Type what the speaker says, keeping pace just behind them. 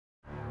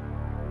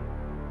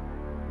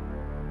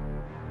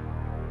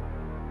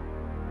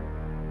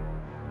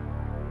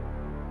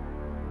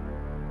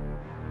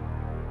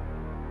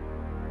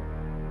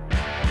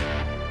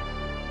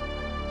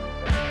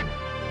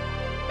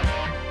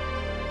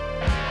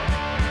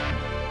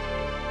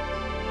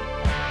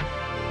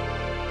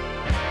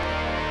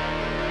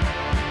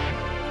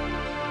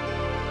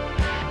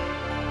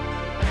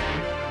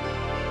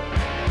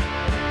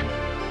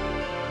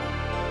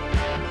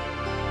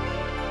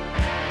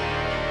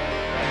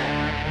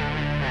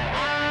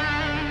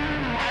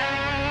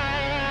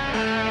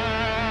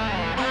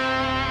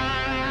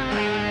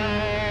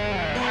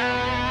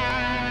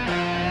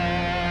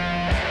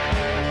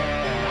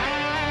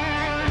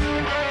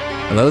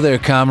Hello there,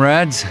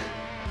 comrades.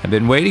 I've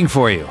been waiting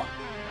for you.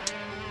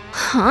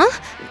 Huh?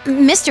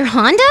 Mr.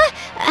 Honda?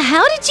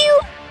 How did you…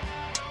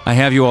 I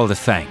have you all to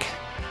thank.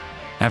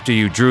 After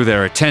you drew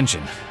their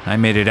attention, I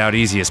made it out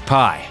easy as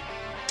pie.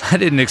 I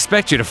didn't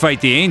expect you to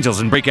fight the angels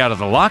and break out of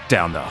the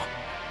lockdown, though.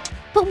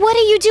 But what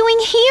are you doing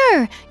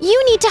here?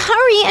 You need to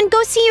hurry and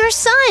go see your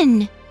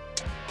son.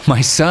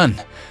 My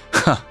son?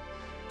 Huh.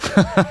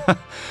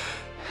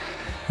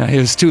 It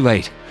was too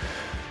late.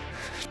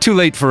 Too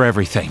late for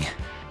everything.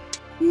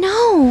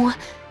 No.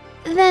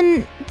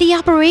 Then the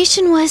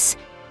operation was…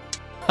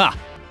 Ha!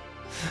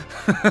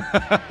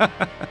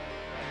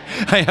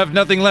 I have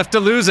nothing left to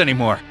lose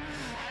anymore.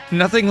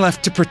 Nothing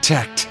left to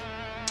protect.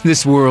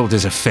 This world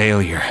is a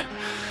failure,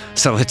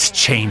 so let's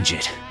change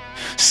it.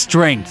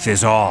 Strength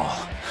is all.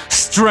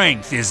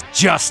 Strength is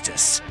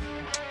justice.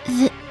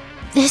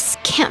 This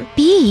can't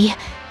be.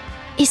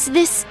 Is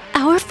this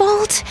our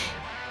fault?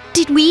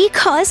 Did we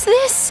cause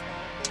this?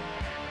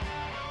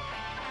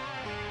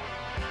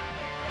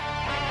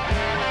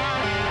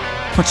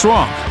 What's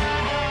wrong?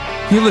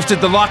 You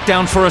lifted the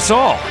lockdown for us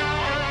all.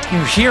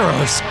 You're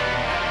heroes.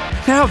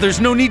 Now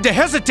there's no need to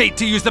hesitate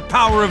to use the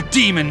power of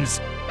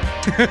demons.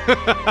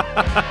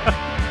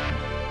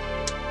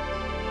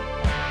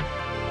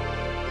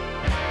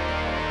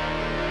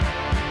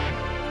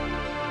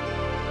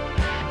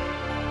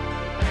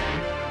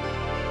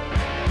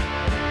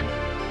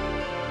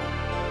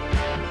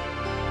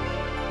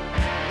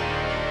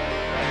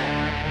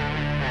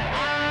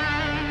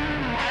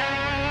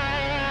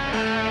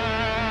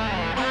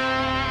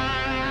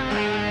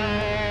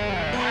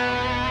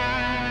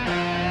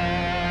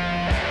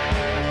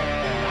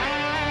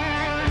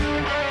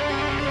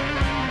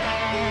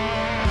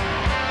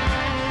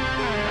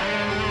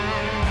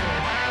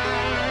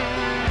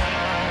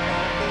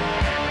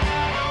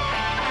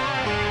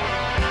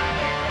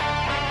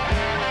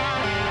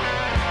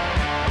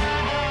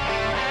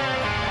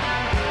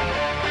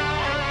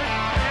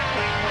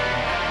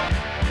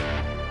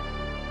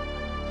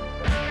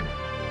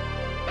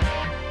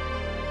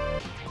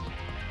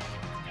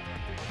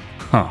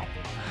 Huh.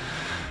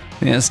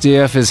 The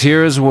SDF is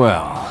here as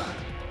well.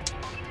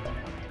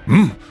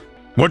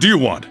 What do you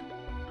want?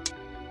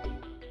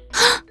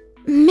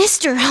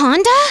 Mr.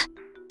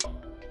 Honda?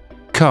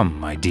 Come,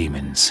 my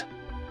demons.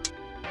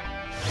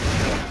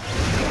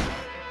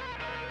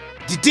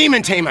 The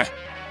Demon Tamer!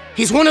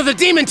 He's one of the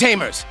Demon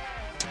Tamers!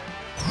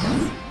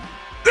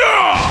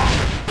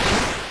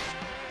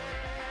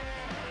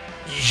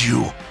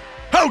 You!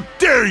 How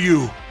dare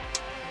you!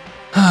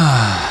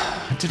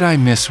 Did I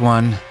miss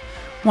one?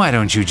 Why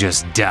don't you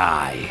just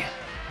die?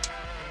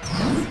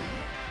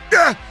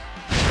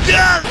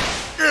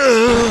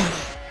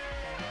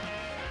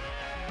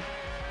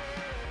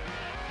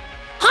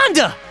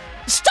 Honda!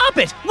 Stop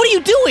it! What are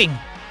you doing?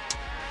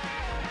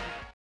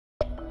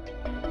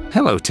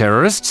 Hello,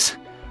 terrorists.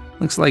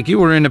 Looks like you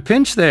were in a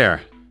pinch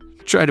there.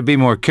 Try to be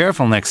more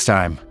careful next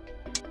time.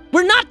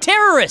 We're not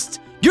terrorists!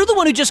 You're the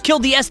one who just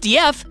killed the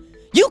SDF!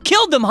 You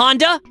killed them,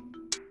 Honda!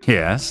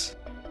 Yes?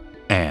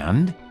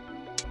 And?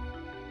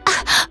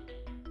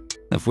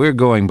 If we're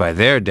going by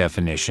their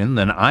definition,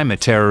 then I'm a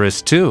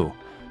terrorist too.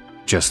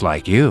 Just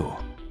like you.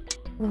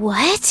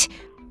 What?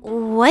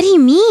 What do you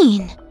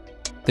mean?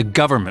 The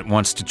government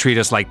wants to treat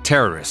us like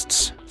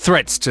terrorists,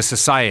 threats to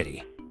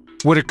society.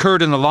 What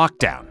occurred in the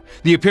lockdown,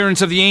 the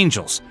appearance of the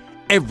angels,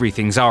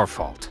 everything's our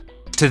fault.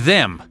 To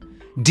them,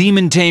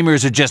 demon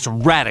tamers are just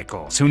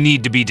radicals who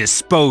need to be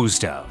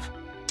disposed of.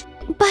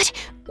 But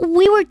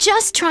we were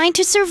just trying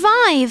to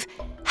survive.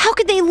 How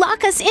could they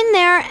lock us in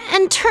there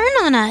and turn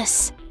on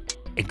us?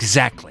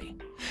 Exactly.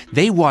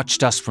 They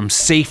watched us from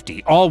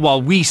safety, all while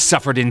we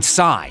suffered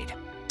inside.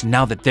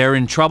 Now that they're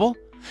in trouble,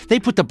 they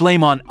put the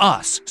blame on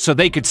us so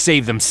they could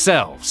save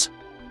themselves.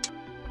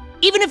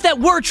 Even if that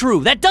were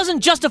true, that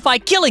doesn't justify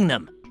killing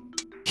them!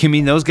 You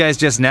mean those guys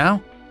just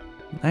now?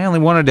 I only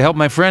wanted to help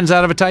my friends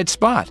out of a tight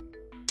spot.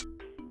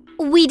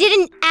 We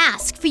didn't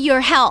ask for your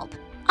help.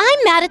 I'm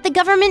mad at the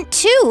government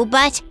too,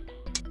 but…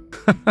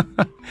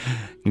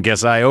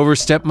 Guess I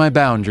overstepped my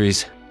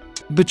boundaries.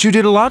 But you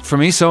did a lot for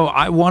me, so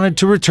I wanted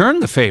to return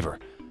the favor.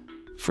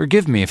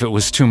 Forgive me if it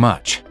was too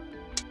much.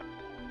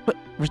 But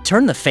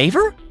return the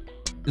favor?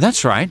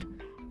 That's right.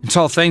 It's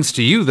all thanks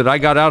to you that I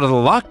got out of the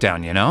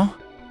lockdown, you know?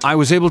 I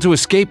was able to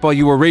escape while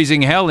you were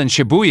raising hell in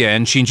Shibuya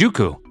and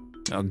Shinjuku.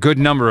 A good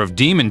number of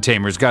demon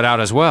tamers got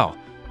out as well.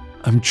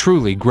 I'm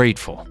truly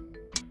grateful.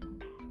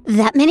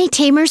 That many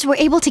tamers were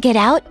able to get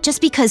out just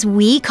because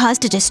we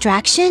caused a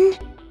distraction?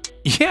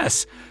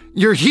 Yes,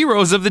 you're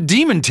heroes of the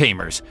demon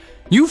tamers.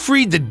 You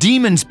freed the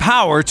demon's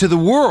power to the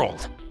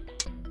world.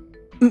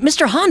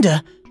 Mr.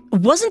 Honda,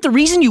 wasn't the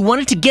reason you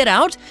wanted to get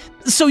out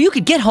so you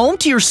could get home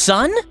to your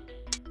son?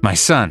 My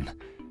son.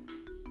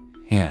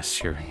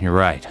 Yes, you're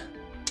right.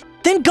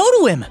 Then go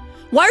to him!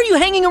 Why are you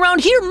hanging around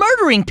here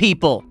murdering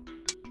people?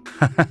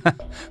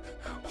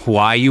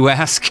 Why, you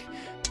ask?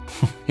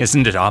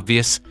 Isn't it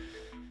obvious?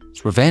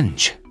 It's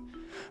revenge.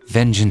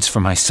 Vengeance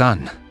for my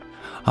son.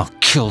 I'll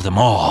kill them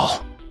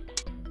all.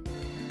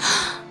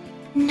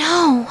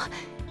 No.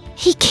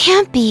 He He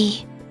can't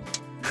be.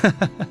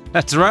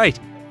 That's right.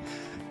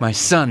 My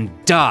son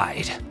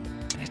died.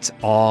 It's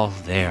all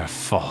their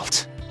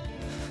fault.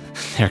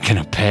 They're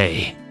gonna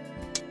pay.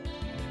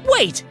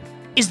 Wait!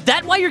 Is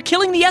that why you're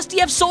killing the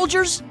SDF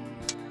soldiers?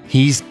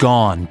 He's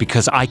gone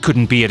because I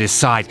couldn't be at his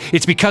side.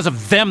 It's because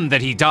of them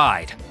that he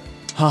died.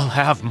 I'll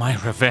have my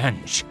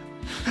revenge.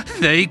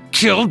 They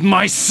killed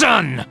my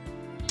son!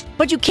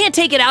 But you can't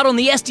take it out on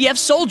the SDF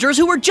soldiers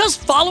who were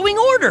just following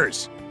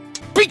orders!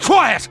 Be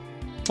quiet!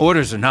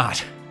 Orders or not,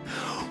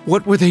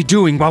 what were they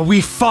doing while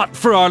we fought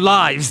for our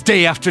lives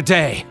day after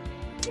day?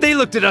 They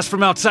looked at us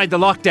from outside the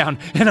lockdown,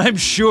 and I'm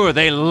sure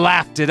they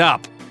laughed it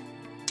up.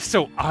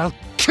 So I'll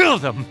kill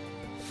them!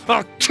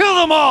 I'll kill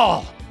them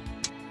all!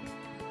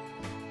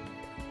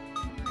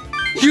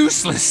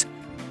 Useless!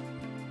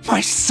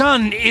 My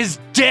son is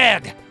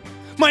dead!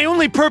 My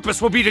only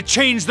purpose will be to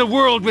change the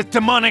world with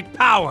demonic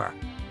power!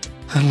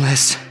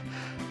 Unless...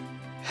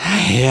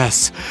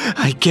 Yes,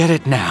 I get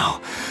it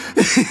now.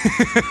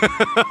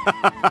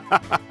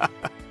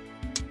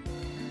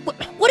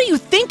 What are you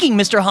thinking,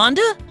 Mr.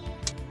 Honda?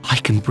 I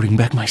can bring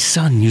back my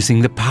son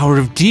using the power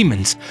of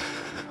demons.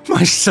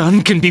 My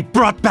son can be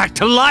brought back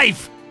to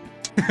life!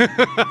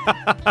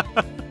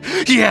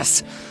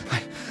 Yes!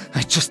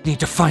 I just need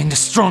to find a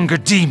stronger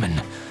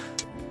demon.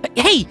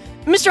 Hey,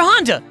 Mr.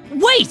 Honda,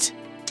 wait!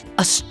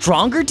 A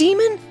stronger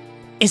demon?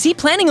 Is he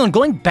planning on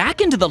going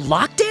back into the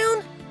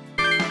lockdown?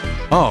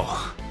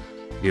 Oh,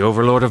 the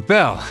Overlord of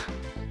Bell.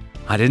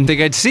 I didn't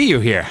think I'd see you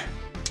here.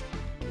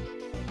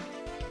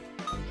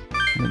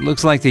 It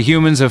looks like the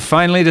humans have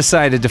finally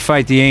decided to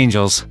fight the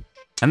angels.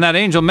 And that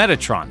angel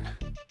Metatron.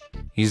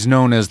 He's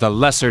known as the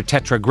Lesser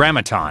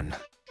Tetragrammaton.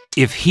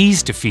 If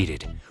he's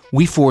defeated,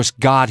 we force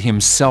God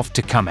himself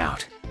to come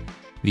out.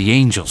 The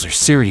angels are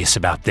serious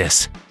about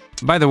this.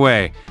 By the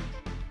way,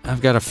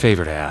 I've got a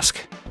favor to ask.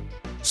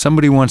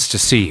 Somebody wants to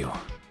see you.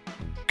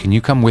 Can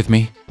you come with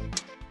me?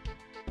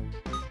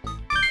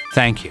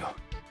 Thank you.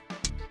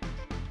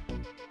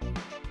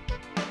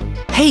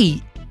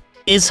 Hey,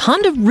 is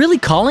Honda really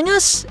calling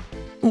us?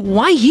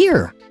 Why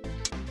here?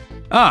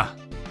 Ah,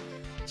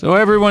 so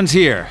everyone's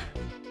here.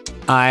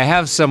 I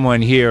have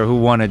someone here who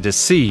wanted to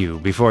see you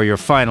before your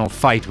final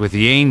fight with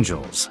the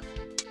angels.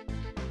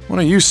 What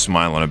are you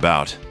smiling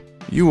about?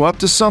 You up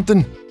to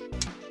something?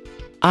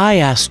 I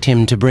asked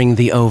him to bring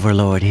the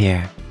Overlord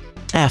here.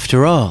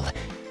 After all,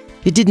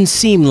 it didn't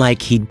seem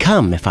like he'd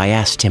come if I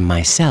asked him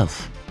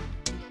myself.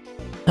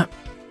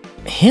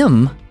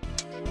 Him?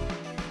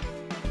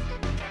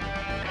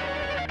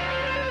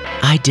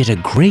 I did a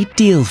great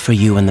deal for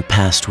you in the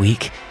past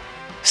week,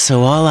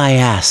 so all I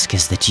ask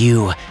is that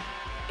you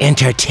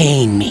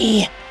entertain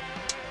me.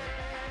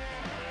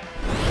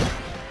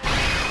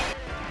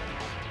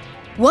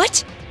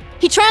 What?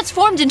 He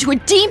transformed into a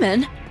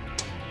demon?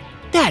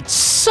 That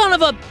son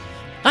of a...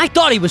 I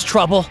thought he was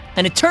trouble,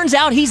 and it turns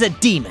out he's a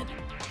demon.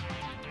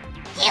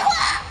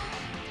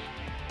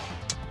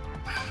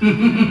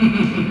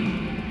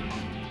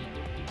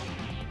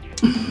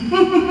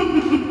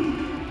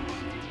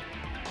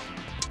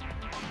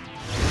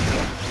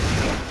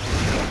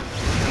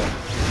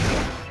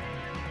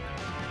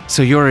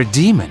 So you're a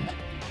demon.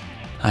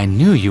 I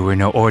knew you were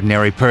no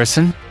ordinary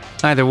person.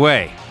 Either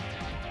way,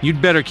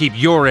 you'd better keep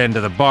your end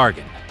of the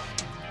bargain.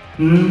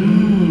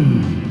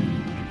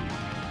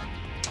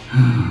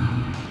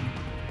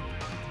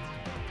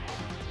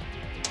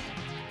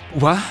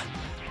 What?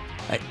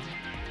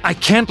 I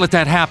can't let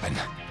that happen.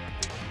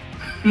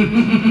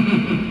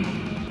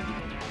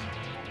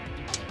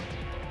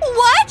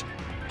 What?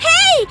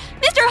 Hey,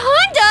 Mr.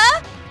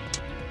 Honda!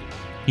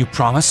 You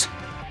promise?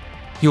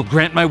 You'll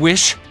grant my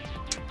wish?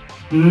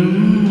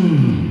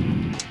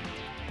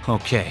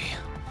 Okay,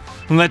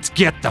 let's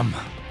get them.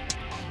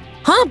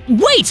 Huh?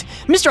 Wait!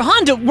 Mr.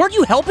 Honda, weren't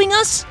you helping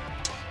us?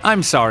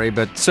 I'm sorry,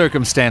 but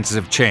circumstances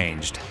have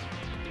changed.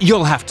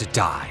 You'll have to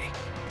die.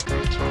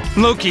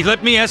 Loki,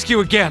 let me ask you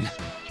again.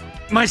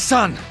 My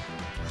son,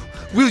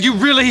 will you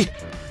really...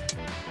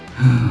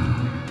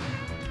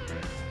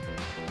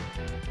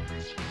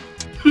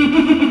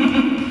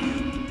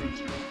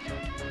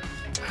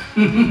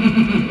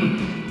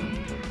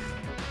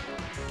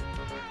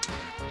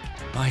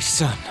 My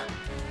son,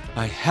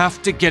 I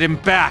have to get him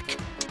back.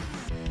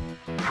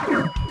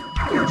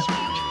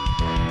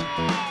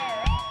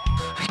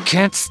 I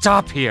can't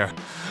stop here.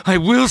 I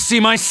will see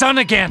my son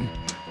again.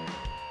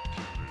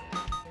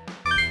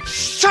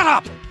 Shut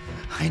up!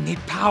 I need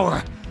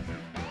power.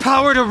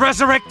 Power to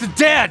resurrect the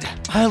dead.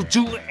 I'll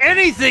do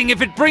anything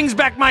if it brings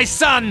back my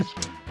son.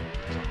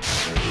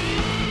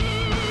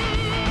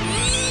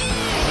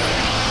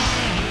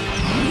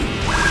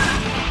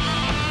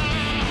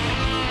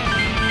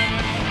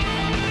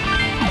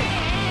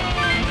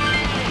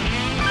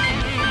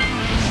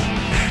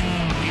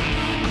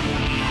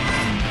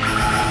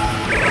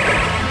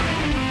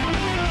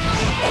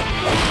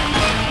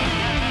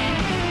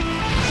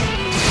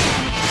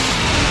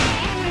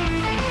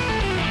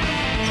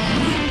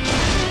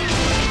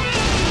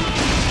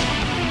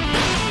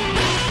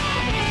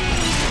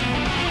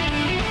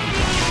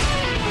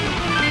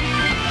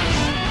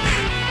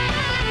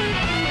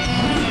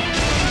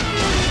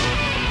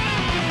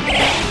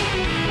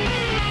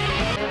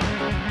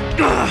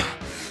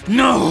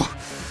 No!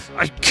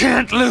 I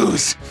can't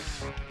lose!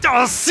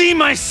 I'll see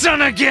my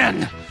son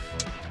again!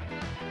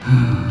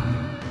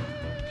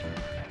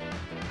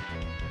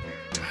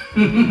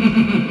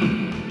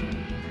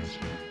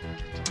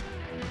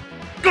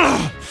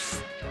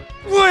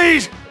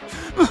 Wait!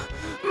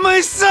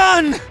 My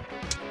son!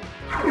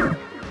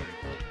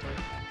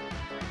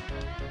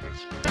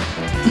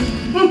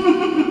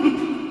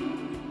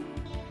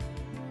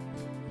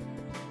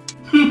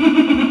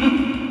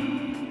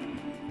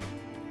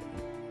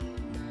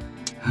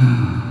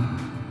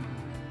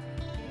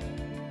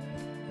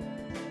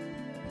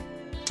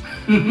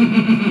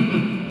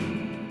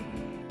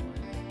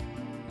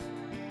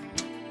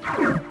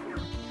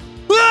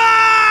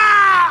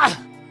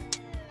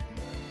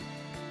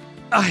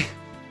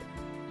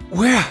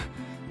 Where?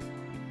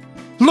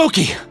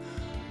 Loki!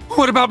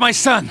 What about my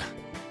son?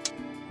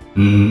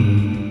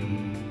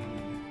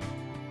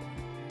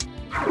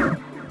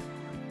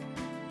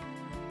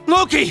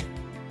 Loki!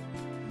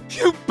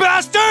 You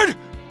bastard!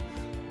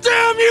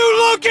 Damn you,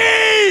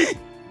 Loki!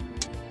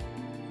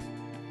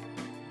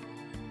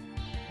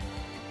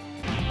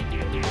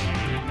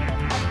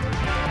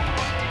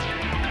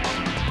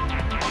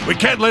 We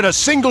can't let a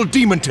single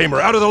demon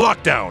tamer out of the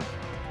lockdown!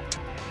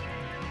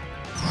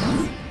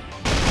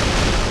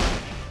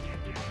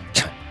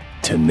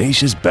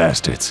 Tenacious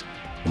bastards.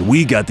 And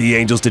we got the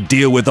angels to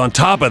deal with on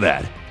top of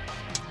that.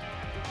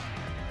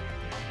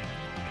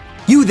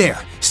 You there!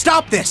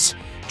 Stop this!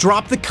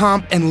 Drop the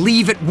comp and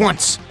leave at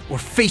once, or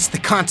face the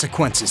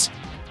consequences.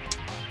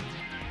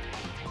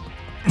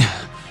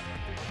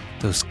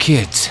 Those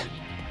kids.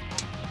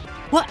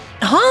 What?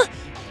 Huh?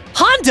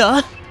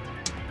 Honda?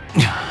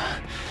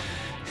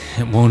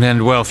 It won't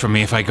end well for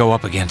me if I go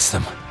up against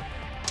them.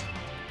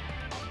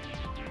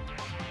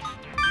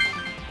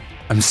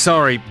 I'm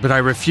sorry, but I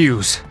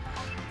refuse.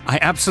 I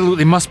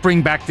absolutely must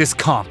bring back this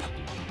comp.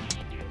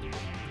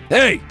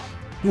 Hey!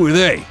 Who are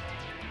they?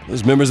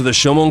 Those members of the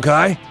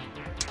Shomonkai?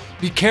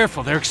 Be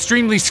careful, they're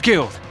extremely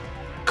skilled.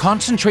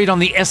 Concentrate on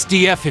the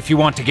SDF if you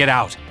want to get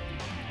out.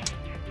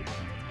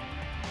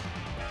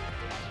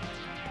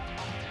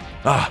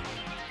 Ah,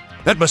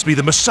 that must be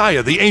the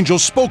Messiah the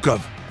angels spoke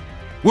of.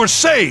 We're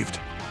saved!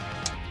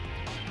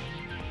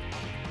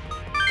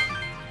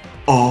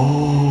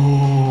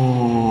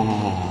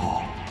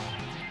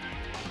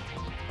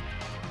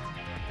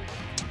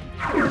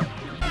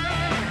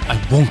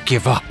 I won't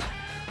give up.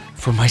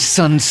 For my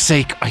son's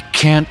sake, I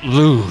can't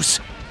lose.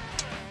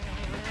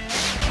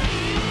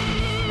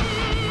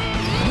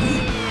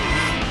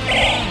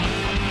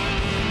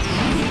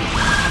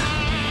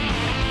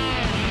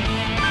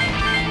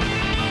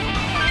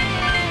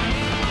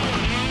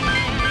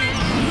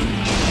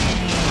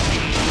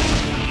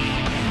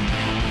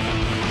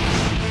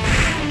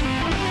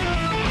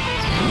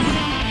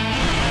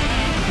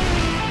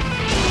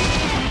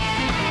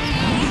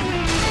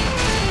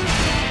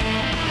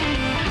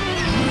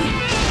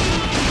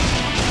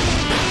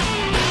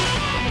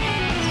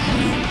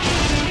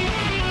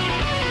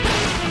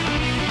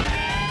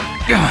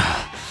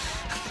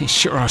 They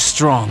sure are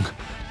strong.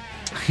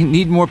 I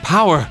need more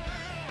power.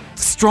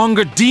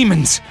 Stronger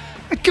demons.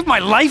 I'd give my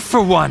life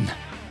for one.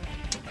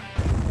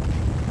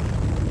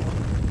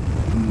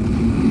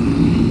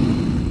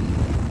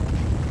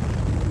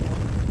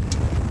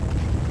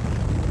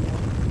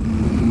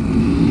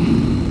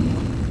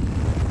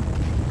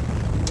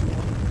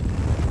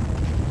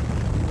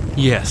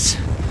 Yes,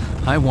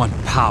 I want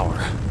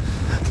power.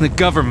 The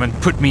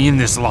government put me in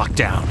this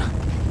lockdown.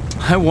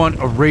 I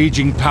want a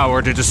raging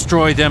power to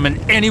destroy them and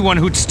anyone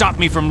who'd stop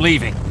me from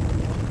leaving.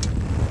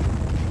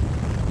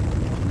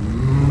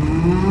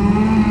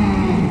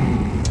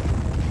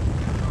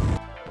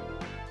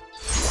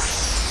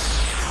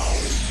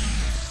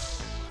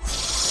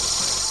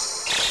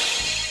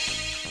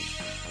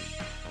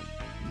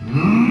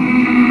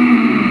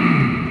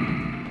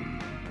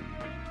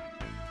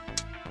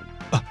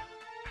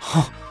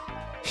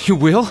 You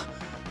will?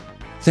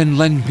 Then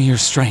lend me your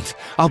strength.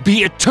 I'll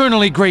be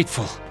eternally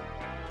grateful.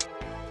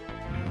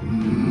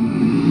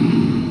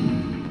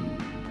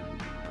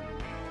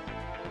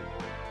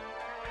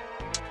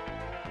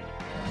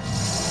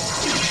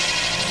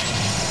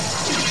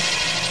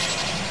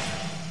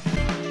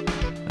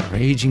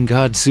 Raging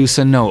God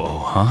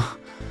Susanoo, huh?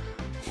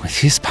 With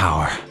his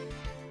power.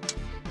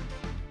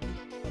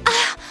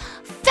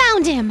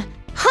 Found him!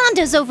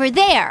 Honda's over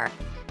there!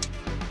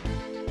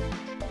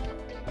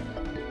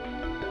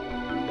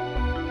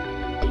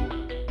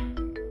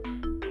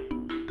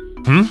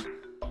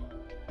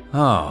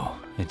 Oh,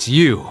 it's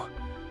you.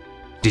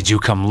 Did you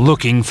come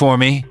looking for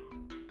me?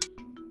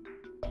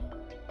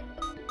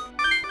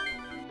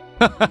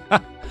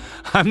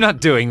 I'm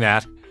not doing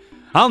that.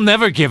 I'll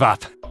never give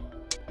up.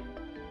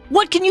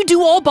 What can you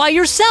do all by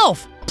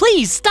yourself?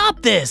 Please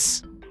stop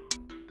this!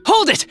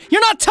 Hold it!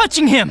 You're not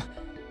touching him!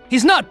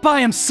 He's not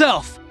by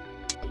himself!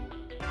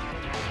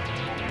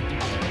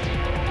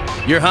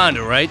 You're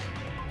Honda, right?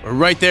 We're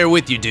right there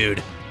with you, dude.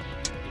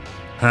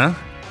 Huh?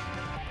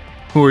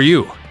 Who are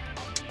you?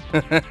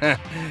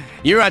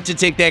 You're out to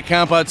take that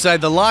comp outside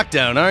the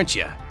lockdown, aren't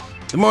you?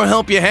 The more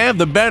help you have,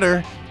 the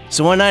better.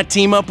 So why not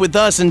team up with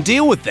us and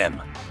deal with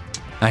them?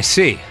 I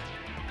see.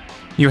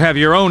 You have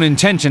your own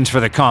intentions for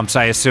the comps,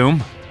 I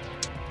assume?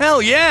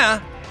 Hell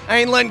yeah! I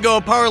ain't letting go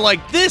of power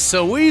like this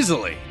so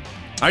easily.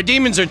 Our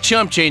demons are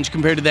chump change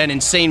compared to that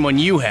insane one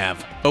you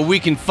have, but we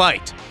can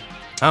fight.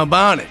 How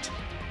about it?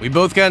 We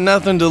both got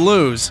nothing to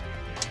lose.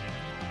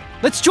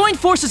 Let's join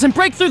forces and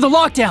break through the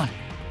lockdown.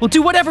 We'll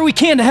do whatever we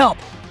can to help.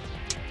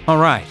 All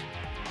right.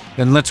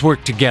 Then let's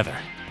work together.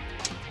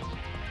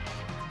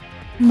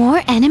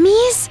 More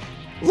enemies?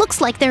 Looks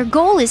like their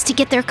goal is to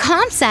get their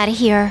comps out of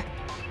here.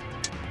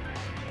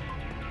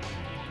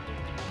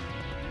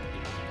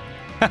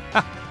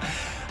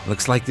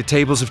 Looks like the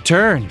tables have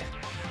turned.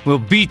 We'll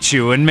beat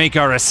you and make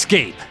our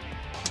escape.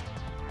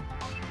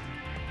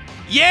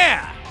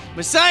 Yeah!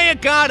 Messiah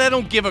God, I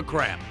don't give a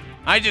crap.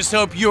 I just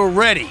hope you're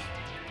ready.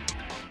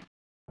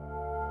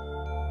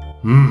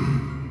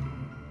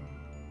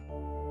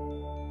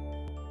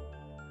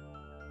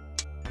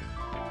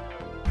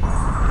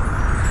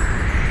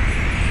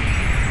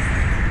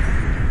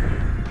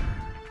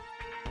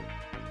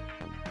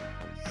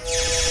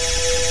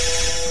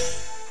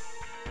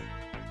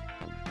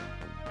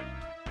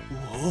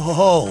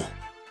 Whoa!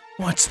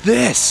 What's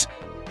this?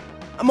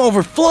 I'm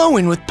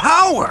overflowing with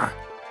power!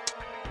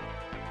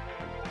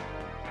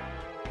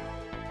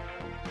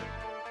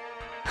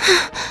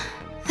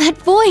 That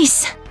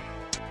voice!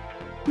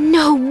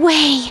 No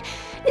way!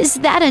 Is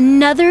that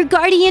another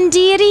guardian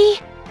deity?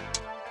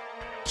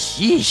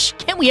 Yeesh,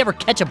 can't we ever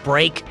catch a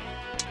break?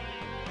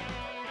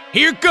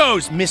 Here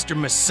goes, Mr.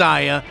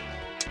 Messiah!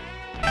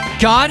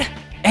 God?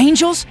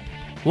 Angels?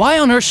 Why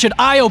on earth should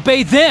I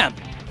obey them?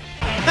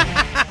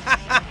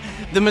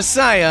 The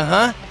Messiah,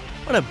 huh?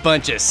 What a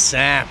bunch of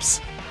saps.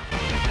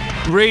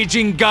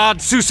 Raging God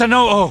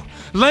Susanoo,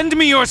 lend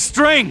me your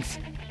strength!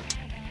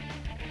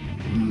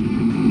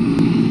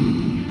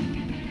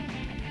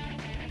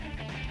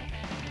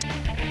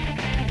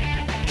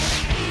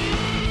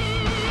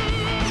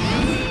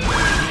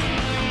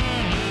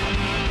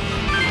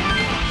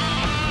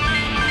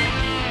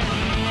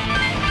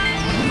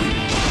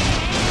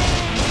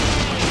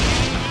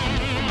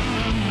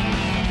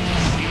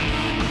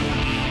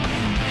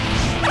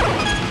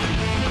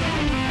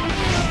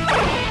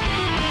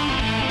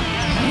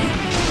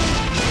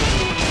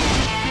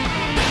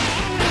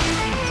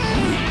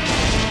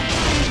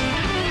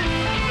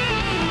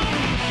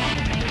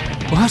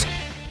 What?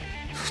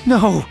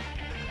 No!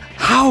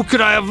 How could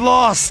I have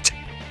lost?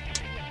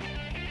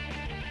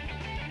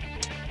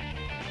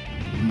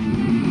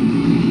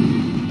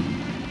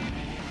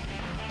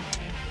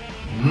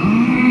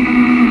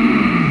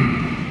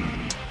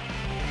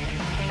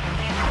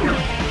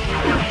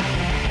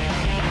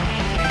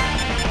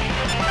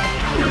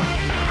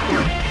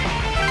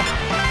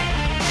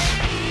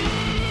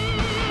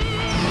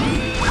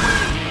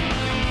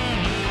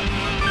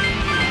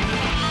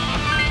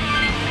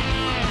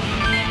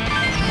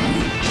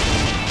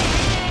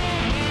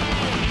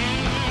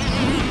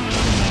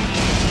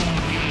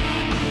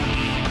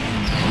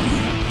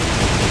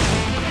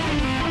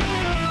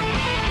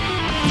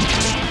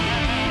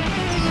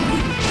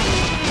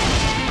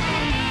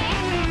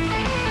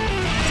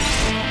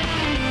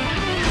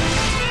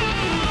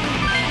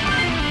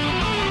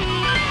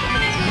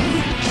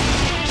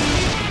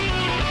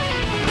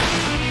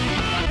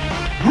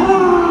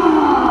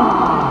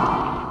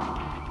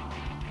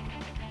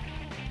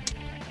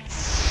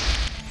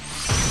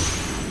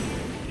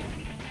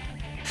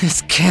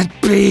 This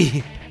can't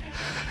be!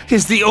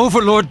 Is the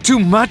Overlord too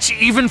much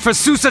even for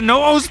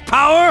Susanoo's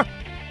power?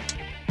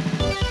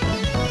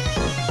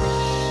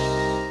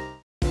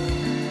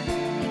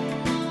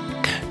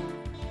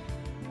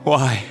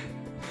 Why?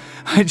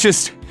 I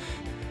just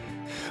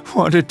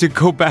wanted to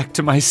go back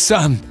to my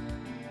son.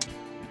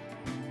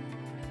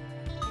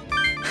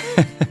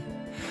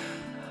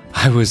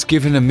 I was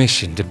given a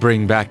mission to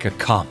bring back a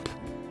comp.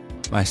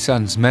 My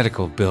son's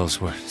medical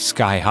bills were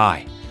sky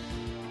high.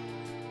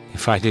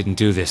 If I didn't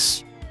do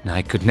this,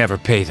 I could never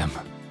pay them.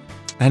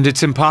 And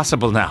it's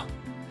impossible now.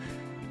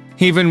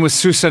 Even with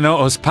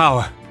Susanoo's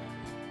power,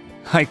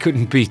 I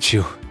couldn't beat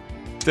you.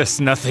 There's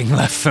nothing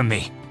left for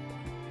me.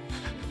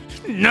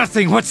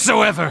 Nothing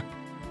whatsoever!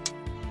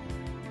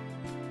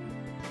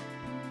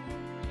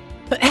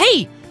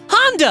 Hey!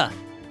 Honda!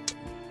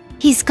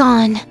 He's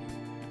gone.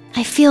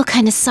 I feel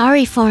kinda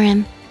sorry for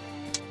him.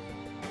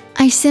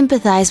 I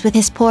sympathize with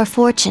his poor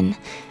fortune,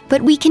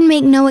 but we can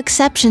make no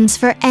exceptions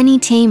for any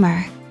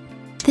tamer.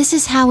 This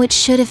is how it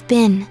should have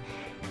been.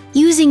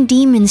 Using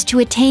demons to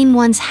attain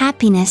one's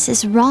happiness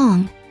is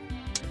wrong.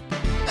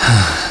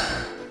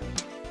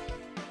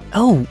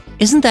 Oh,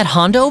 isn't that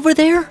Honda over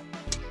there?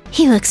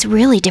 He looks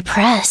really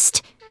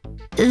depressed.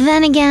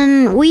 Then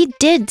again, we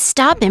did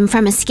stop him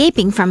from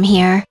escaping from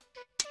here.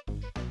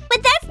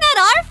 But that's not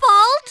our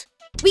fault!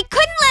 We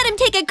couldn't let him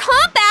take a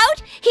comp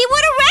out! He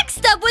would have wrecked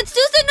stuff with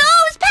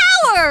Susanoo's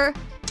power!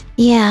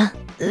 Yeah,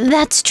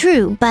 that's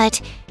true,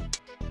 but...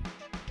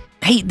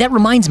 Hey, that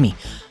reminds me.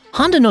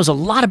 Honda knows a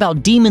lot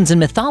about demons and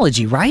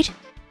mythology, right?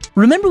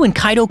 Remember when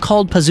Kaido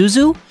called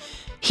Pazuzu?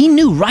 he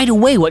knew right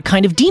away what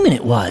kind of demon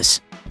it was.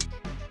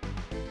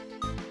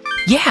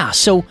 Yeah,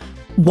 so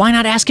why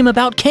not ask him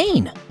about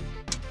Cain?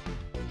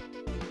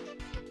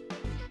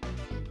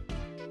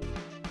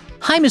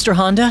 Hi, Mr.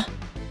 Honda.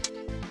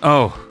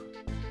 Oh,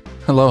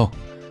 hello.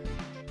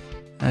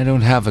 I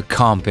don't have a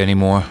comp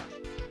anymore.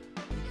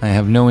 I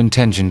have no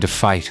intention to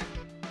fight.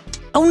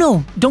 Oh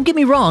no, don't get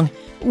me wrong.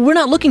 We're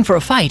not looking for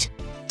a fight.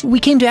 We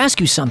came to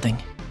ask you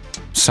something.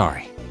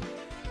 Sorry.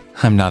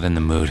 I'm not in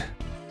the mood.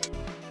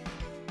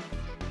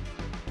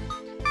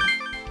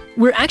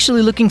 We're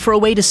actually looking for a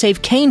way to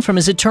save Cain from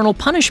his eternal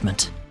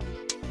punishment.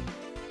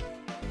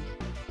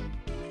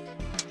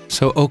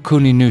 So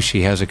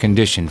Okuninushi has a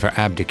condition for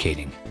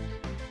abdicating.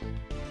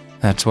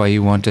 That's why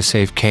you want to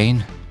save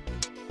Cain?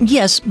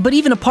 Yes, but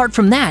even apart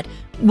from that,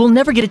 we'll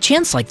never get a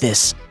chance like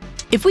this.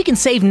 If we can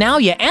save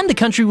Naoya and the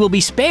country will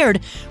be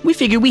spared, we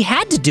figured we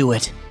had to do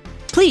it.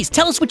 Please,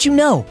 tell us what you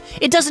know.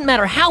 It doesn't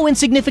matter how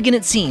insignificant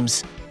it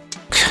seems.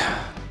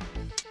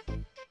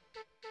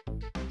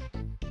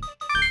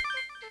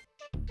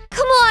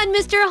 Come on,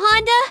 Mr.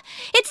 Honda!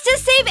 It's to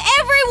save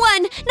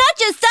everyone, not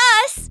just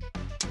us!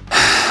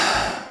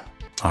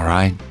 All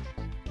right.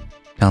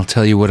 I'll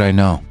tell you what I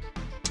know.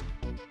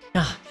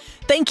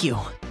 Thank you.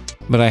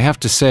 But I have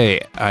to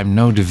say, I'm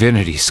no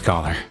divinity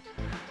scholar.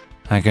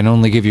 I can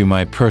only give you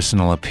my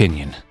personal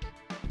opinion.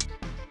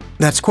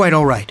 That's quite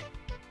all right.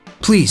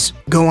 Please,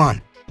 go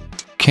on.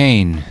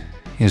 Cain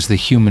is the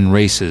human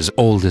race's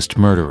oldest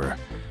murderer.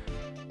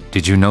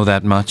 Did you know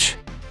that much?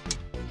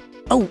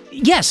 Oh,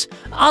 yes.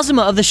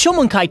 Azuma of the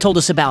Shomonkai told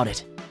us about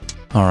it.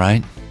 All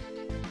right.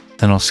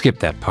 Then I'll skip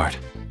that part.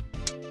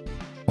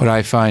 What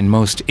I find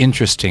most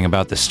interesting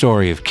about the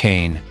story of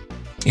Cain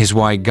is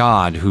why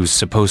God, who's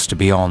supposed to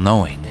be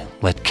all-knowing,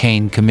 let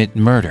Cain commit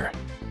murder.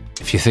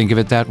 If you think of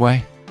it that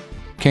way,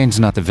 Cain's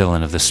not the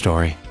villain of the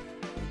story.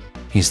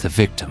 He's the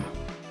victim.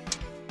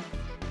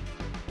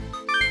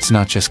 It's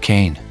not just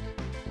Cain.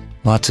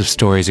 Lots of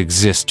stories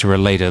exist to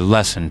relate a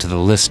lesson to the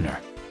listener.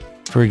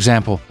 For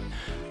example,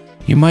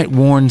 you might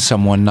warn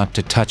someone not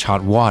to touch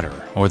hot water,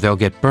 or they'll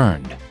get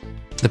burned.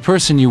 The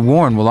person you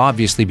warn will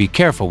obviously be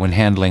careful when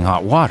handling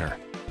hot water,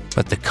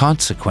 but the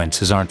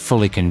consequences aren't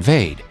fully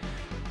conveyed,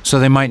 so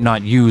they might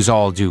not use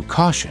all due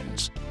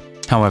cautions.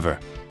 However,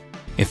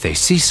 if they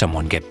see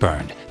someone get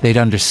burned, they'd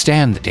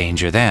understand the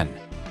danger then.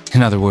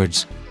 In other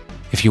words,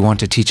 if you want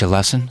to teach a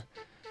lesson,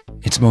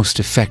 it's most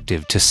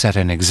effective to set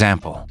an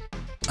example.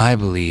 I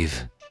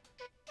believe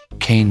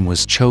Cain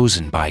was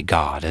chosen by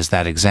God as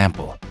that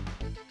example.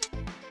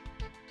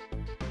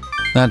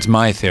 That's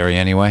my theory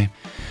anyway.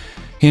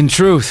 In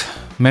truth,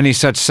 many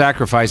such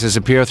sacrifices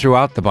appear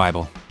throughout the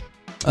Bible.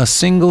 A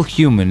single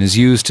human is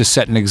used to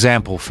set an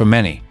example for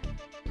many.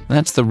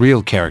 That's the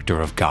real character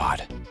of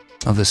God.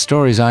 Of the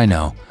stories I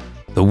know,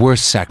 the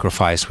worst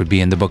sacrifice would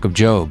be in the Book of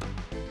Job.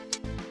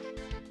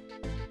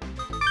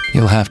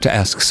 You'll have to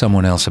ask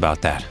someone else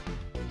about that.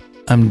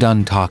 I'm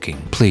done talking.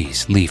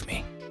 Please, leave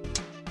me.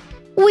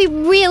 We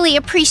really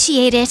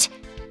appreciate it.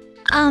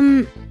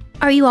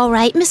 Are you all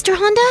right, Mr.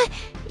 Honda?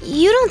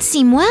 You don't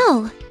seem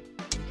well.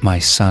 My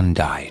son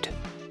died.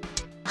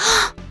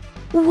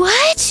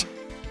 What?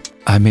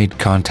 I made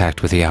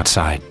contact with the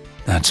outside.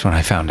 That's when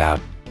I found out.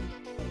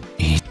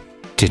 He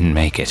didn't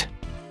make it.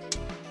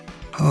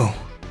 Oh.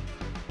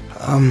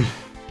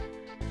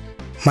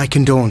 My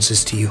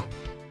condolences to you.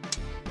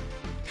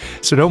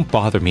 So don't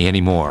bother me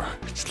anymore.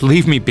 Just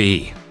leave me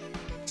be.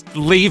 Just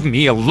leave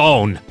me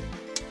alone.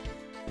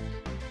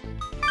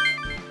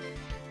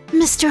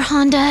 Mr.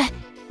 Honda,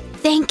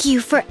 thank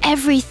you for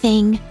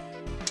everything.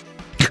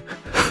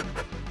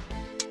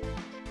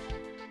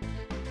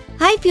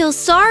 I feel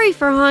sorry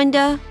for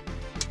Honda.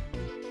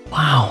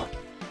 Wow,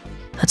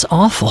 that's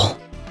awful.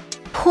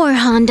 Poor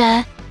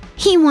Honda.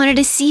 He wanted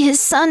to see his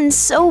son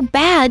so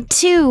bad,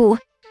 too.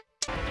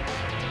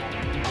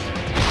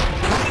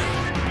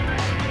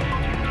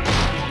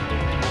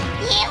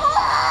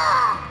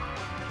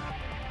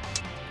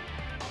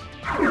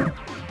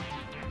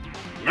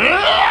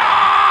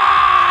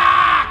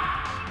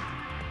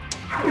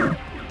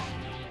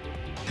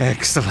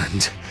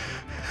 Excellent.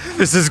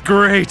 This is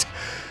great.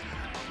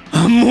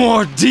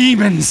 More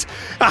demons!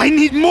 I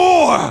need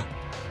more!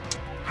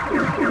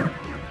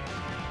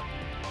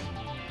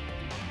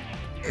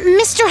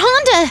 Mr.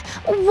 Honda,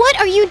 what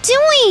are you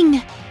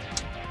doing?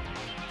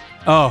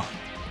 Oh,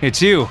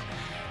 it's you.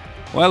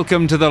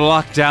 Welcome to the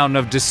lockdown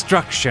of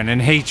destruction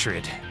and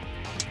hatred.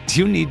 Do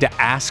you need to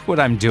ask what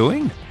I'm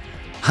doing?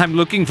 I'm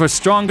looking for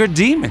stronger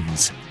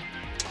demons.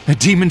 A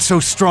demon so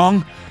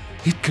strong,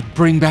 it could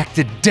bring back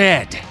the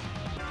dead.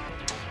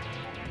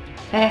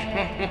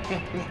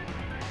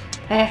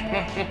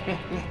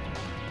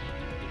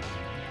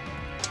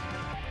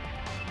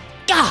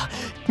 Ah!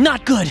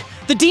 Not good!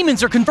 The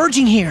demons are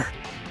converging here!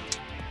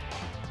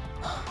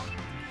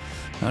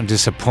 How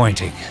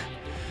disappointing.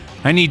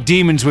 I need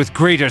demons with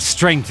greater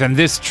strength than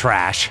this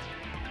trash.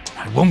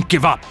 I won't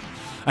give up.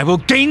 I will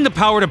gain the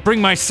power to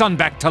bring my son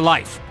back to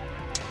life.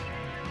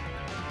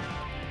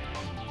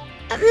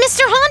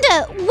 Mr.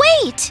 Honda,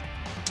 wait!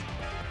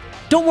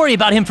 Don't worry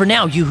about him for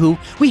now, Yoo-hoo.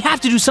 We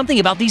have to do something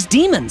about these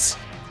demons.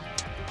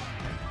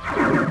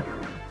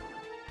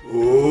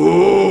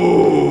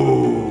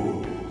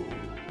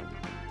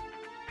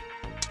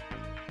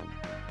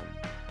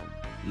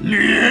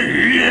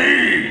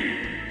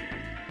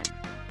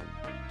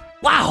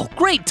 Wow,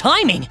 great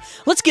timing!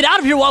 Let's get out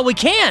of here while we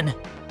can!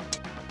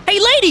 Hey,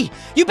 lady!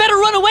 You better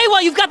run away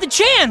while you've got the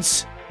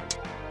chance!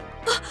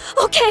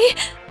 Okay.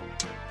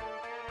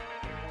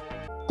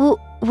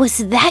 Was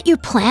that your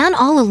plan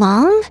all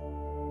along?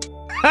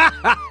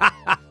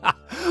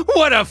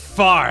 What a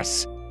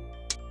farce!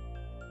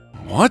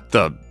 What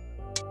the?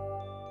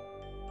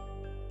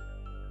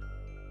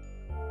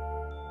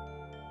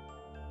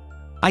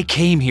 I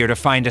came here to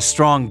find a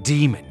strong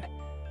demon.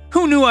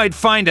 Who knew I'd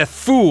find a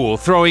fool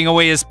throwing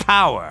away his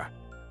power?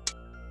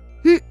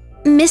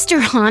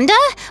 Mr. Honda?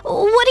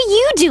 What are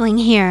you doing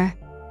here?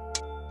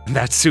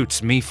 That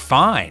suits me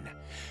fine.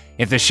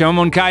 If the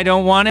Shomonkai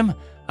don't want him,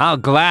 I'll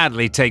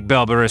gladly take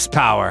Belberus'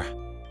 power.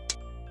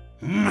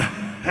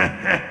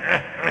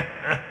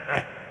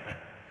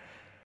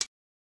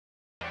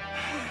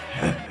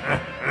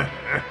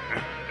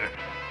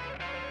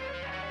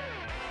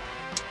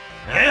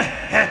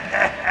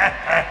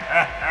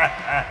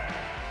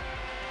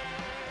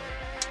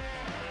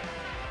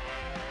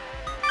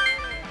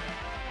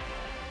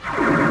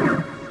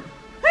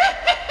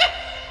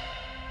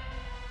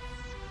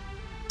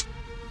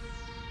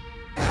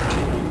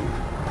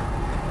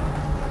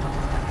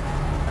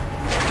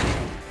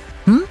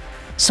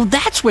 So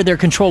that's where they're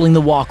controlling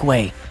the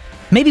walkway.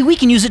 Maybe we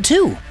can use it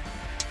too.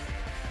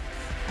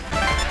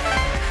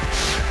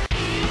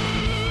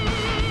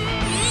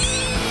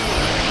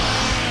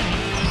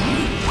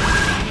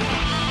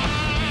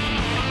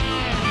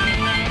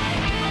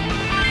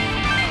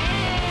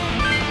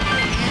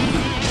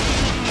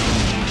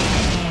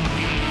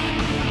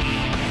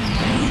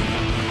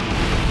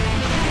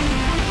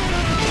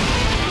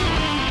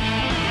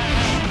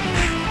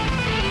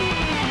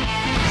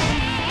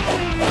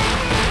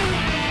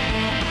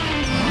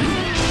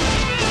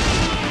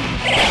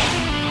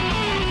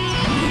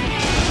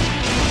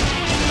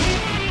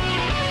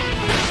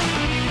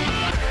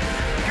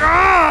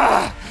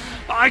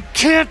 I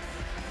can't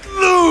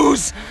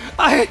lose!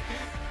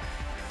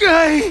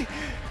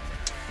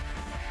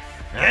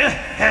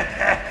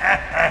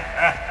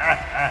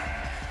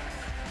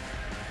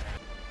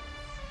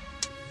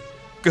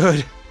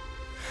 Good.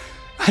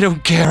 I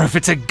don't care if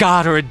it's a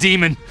god or a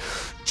demon.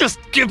 Just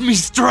give me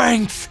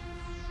strength!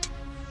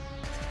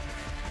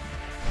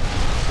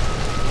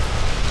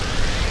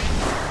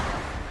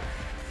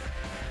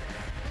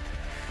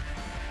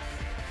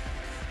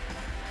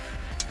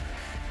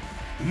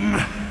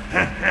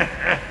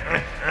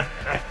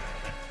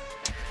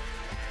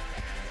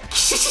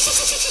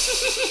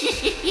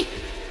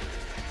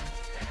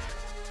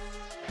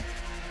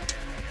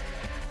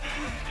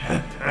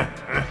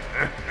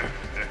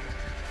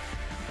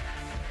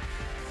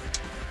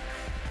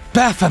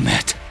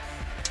 Baphomet!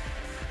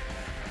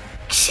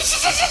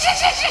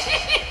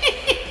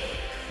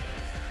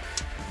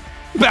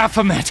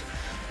 Baphomet,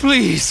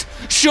 please,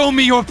 show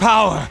me your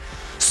power!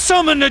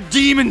 Summon a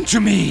demon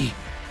to me!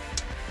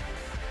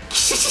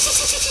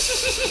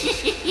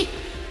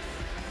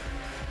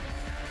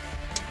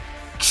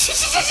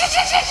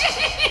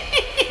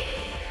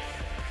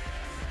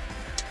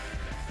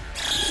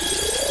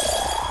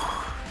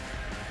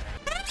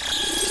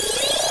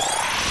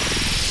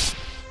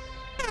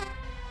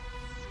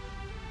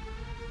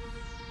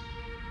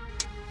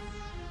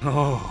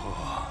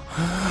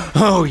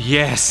 Oh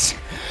yes,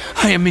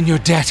 I am in your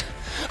debt.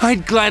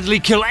 I'd gladly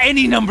kill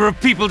any number of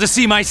people to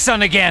see my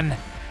son again.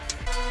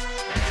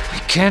 I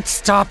can't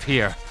stop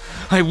here.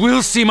 I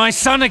will see my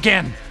son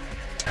again.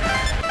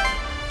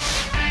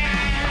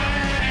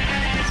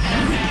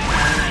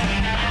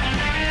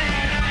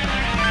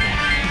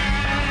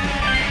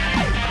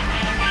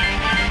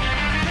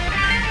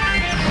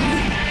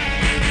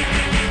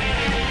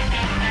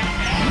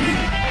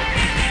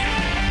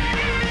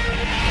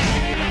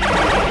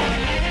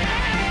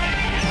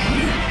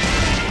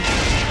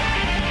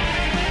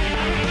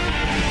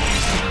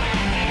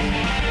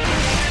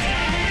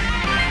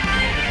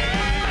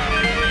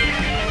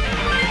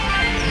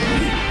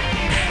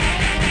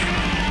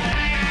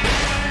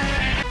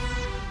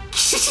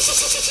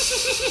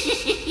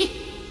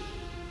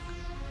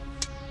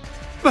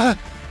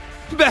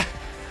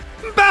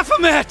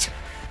 Baphomet!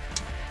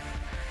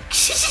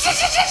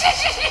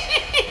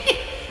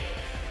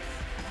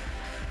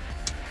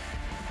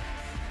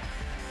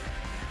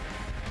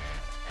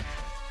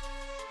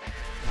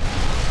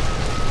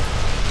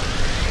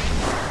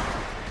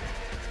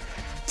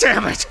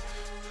 Damn it!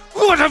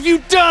 What have you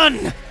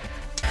done?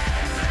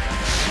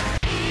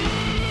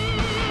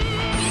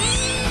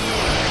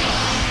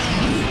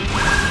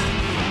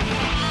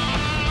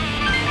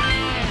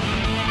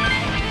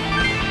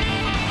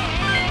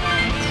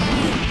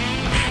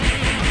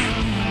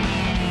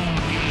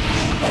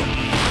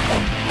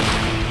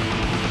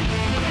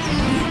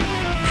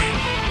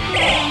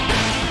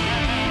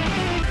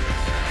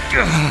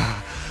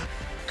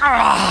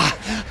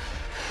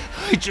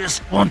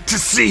 just want to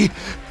see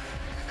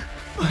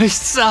my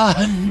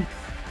son.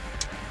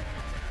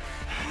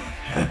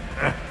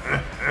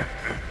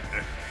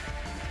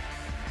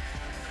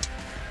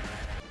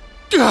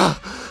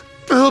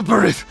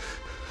 Belberith,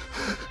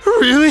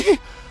 really?